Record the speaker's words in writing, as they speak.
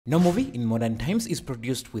No movie in modern times is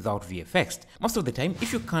produced without VFX. Most of the time,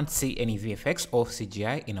 if you can't see any VFX or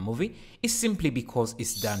CGI in a movie, it's simply because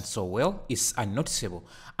it's done so well, it's unnoticeable.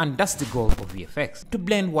 And that's the goal of VFX, to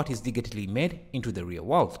blend what is digitally made into the real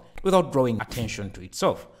world, without drawing attention to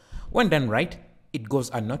itself. When done right, it goes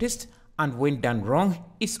unnoticed, and when done wrong,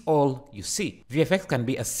 it's all you see. VFX can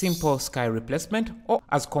be a simple sky replacement or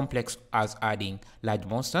as complex as adding large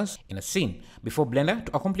monsters in a scene. Before Blender,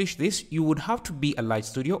 to accomplish this, you would have to be a large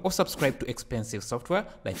studio or subscribe to expensive software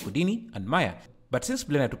like Houdini and Maya. But since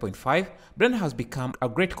Blender 2.5, Blender has become a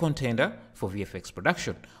great contender for VFX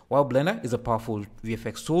production. While Blender is a powerful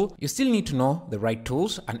VFX tool, you still need to know the right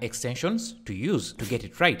tools and extensions to use to get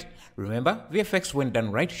it right. Remember, VFX when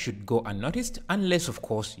done right should go unnoticed unless of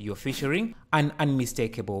course you're featuring an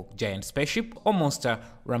unmistakable giant spaceship or monster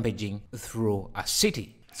rampaging through a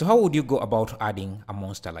city. So how would you go about adding a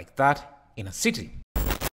monster like that in a city?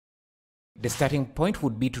 The starting point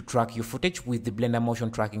would be to track your footage with the Blender motion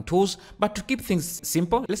tracking tools, but to keep things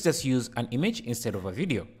simple, let's just use an image instead of a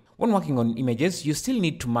video. When working on images, you still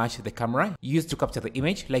need to match the camera used to capture the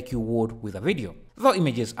image like you would with a video. Though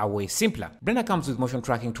images are way simpler. Blender comes with motion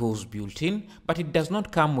tracking tools built in, but it does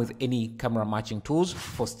not come with any camera matching tools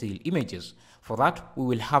for still images. For that, we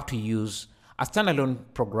will have to use a standalone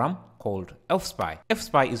program called FSpy.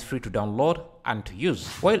 FSpy is free to download and to use.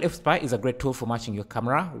 While FSpy is a great tool for matching your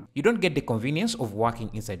camera, you don't get the convenience of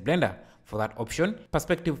working inside Blender. For that option,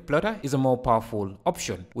 Perspective Plotter is a more powerful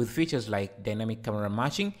option with features like dynamic camera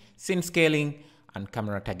matching, scene scaling, and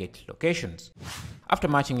camera target locations. After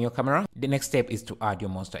matching your camera, the next step is to add your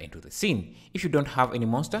monster into the scene. If you don't have any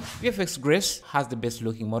monster, VFX Grace has the best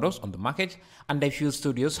looking models on the market, and Diffuse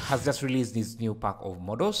Studios has just released this new pack of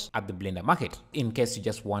models at the Blender market, in case you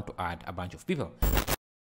just want to add a bunch of people.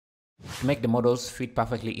 To make the models fit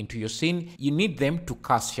perfectly into your scene, you need them to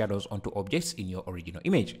cast shadows onto objects in your original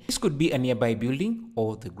image. This could be a nearby building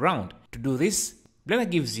or the ground. To do this, Blender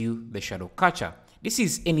gives you the shadow catcher. This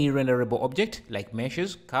is any renderable object like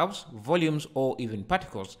meshes, curves, volumes, or even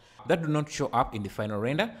particles that do not show up in the final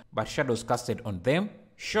render, but shadows casted on them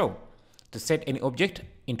show. To set any object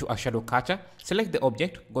into a shadow catcher, select the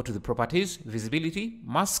object, go to the properties, visibility,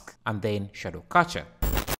 mask, and then shadow catcher.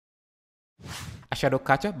 A shadow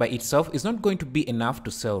catcher by itself is not going to be enough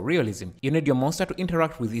to sell realism. You need your monster to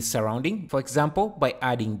interact with its surrounding, for example, by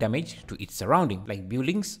adding damage to its surrounding, like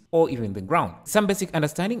buildings or even the ground. Some basic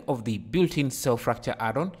understanding of the built-in cell fracture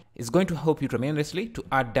add-on is going to help you tremendously to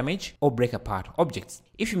add damage or break apart objects.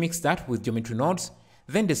 If you mix that with geometry nodes,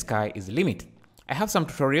 then the sky is the limit. I have some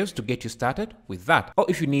tutorials to get you started with that. Or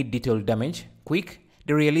if you need detailed damage quick,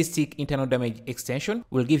 the realistic internal damage extension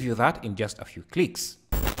will give you that in just a few clicks.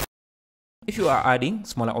 If you are adding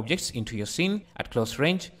smaller objects into your scene at close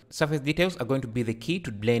range, surface details are going to be the key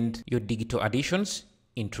to blend your digital additions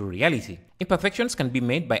into reality. Imperfections can be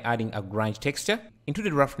made by adding a grunge texture into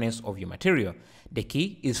the roughness of your material. The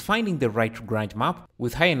key is finding the right grunge map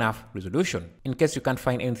with high enough resolution. In case you can't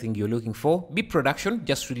find anything you're looking for, Beep Production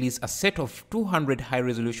just released a set of 200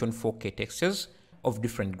 high-resolution 4K textures of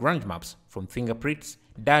different grunge maps, from fingerprints,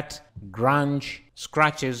 dirt, grunge,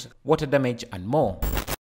 scratches, water damage, and more.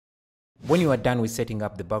 When you are done with setting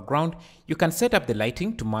up the background, you can set up the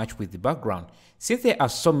lighting to match with the background. Since there are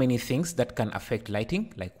so many things that can affect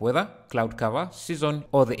lighting, like weather, cloud cover, season,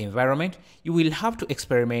 or the environment, you will have to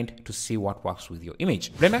experiment to see what works with your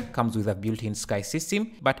image. Blender comes with a built-in sky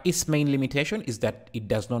system, but its main limitation is that it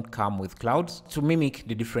does not come with clouds to mimic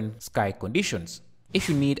the different sky conditions. If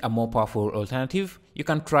you need a more powerful alternative, you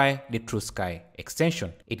can try the True Sky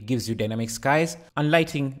extension. It gives you dynamic skies and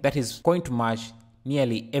lighting that is going to match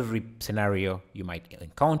nearly every scenario you might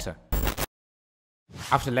encounter.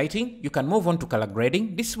 After lighting, you can move on to color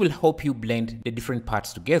grading. This will help you blend the different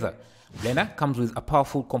parts together. Blender comes with a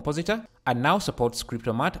powerful compositor and now supports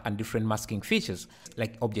cryptomatte and different masking features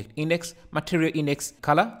like object index, material index,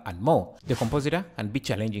 color, and more. The compositor can be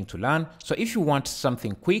challenging to learn, so if you want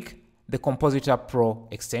something quick, the Compositor Pro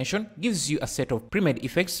extension gives you a set of pre-made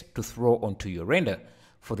effects to throw onto your render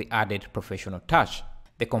for the added professional touch.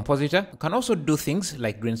 The compositor can also do things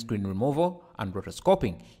like green screen removal and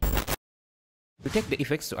rotoscoping. To take the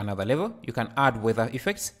effects to another level, you can add weather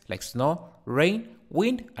effects like snow, rain,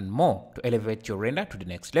 wind, and more to elevate your render to the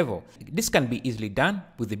next level. This can be easily done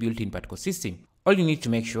with the built-in particle system. All you need to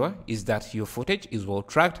make sure is that your footage is well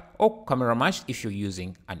tracked or camera matched if you're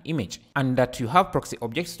using an image, and that you have proxy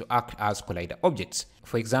objects to act as collider objects.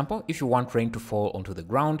 For example, if you want rain to fall onto the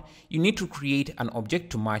ground, you need to create an object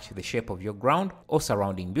to match the shape of your ground or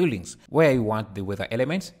surrounding buildings, where you want the weather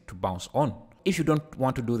elements to bounce on. If you don't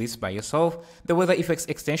want to do this by yourself, the weather effects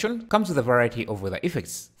extension comes with a variety of weather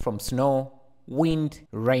effects, from snow, wind,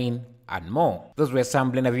 rain, and more. Those were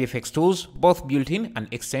some Blender VFX tools, both built-in and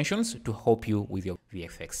extensions to help you with your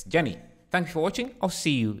VFX journey. Thank you for watching. I'll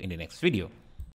see you in the next video.